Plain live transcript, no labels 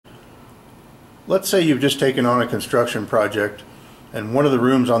Let's say you've just taken on a construction project and one of the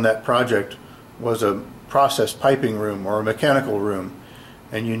rooms on that project was a process piping room or a mechanical room,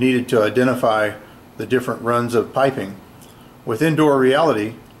 and you needed to identify the different runs of piping. With Indoor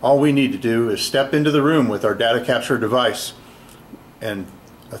Reality, all we need to do is step into the room with our data capture device, and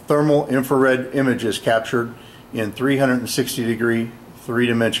a thermal infrared image is captured in 360-degree 3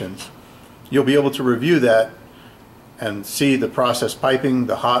 dimensions. You'll be able to review that and see the process piping,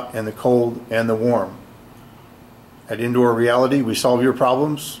 the hot and the cold and the warm. At Indoor Reality, we solve your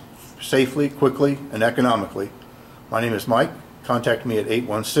problems safely, quickly, and economically. My name is Mike. Contact me at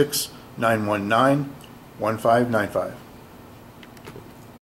 816-919-1595.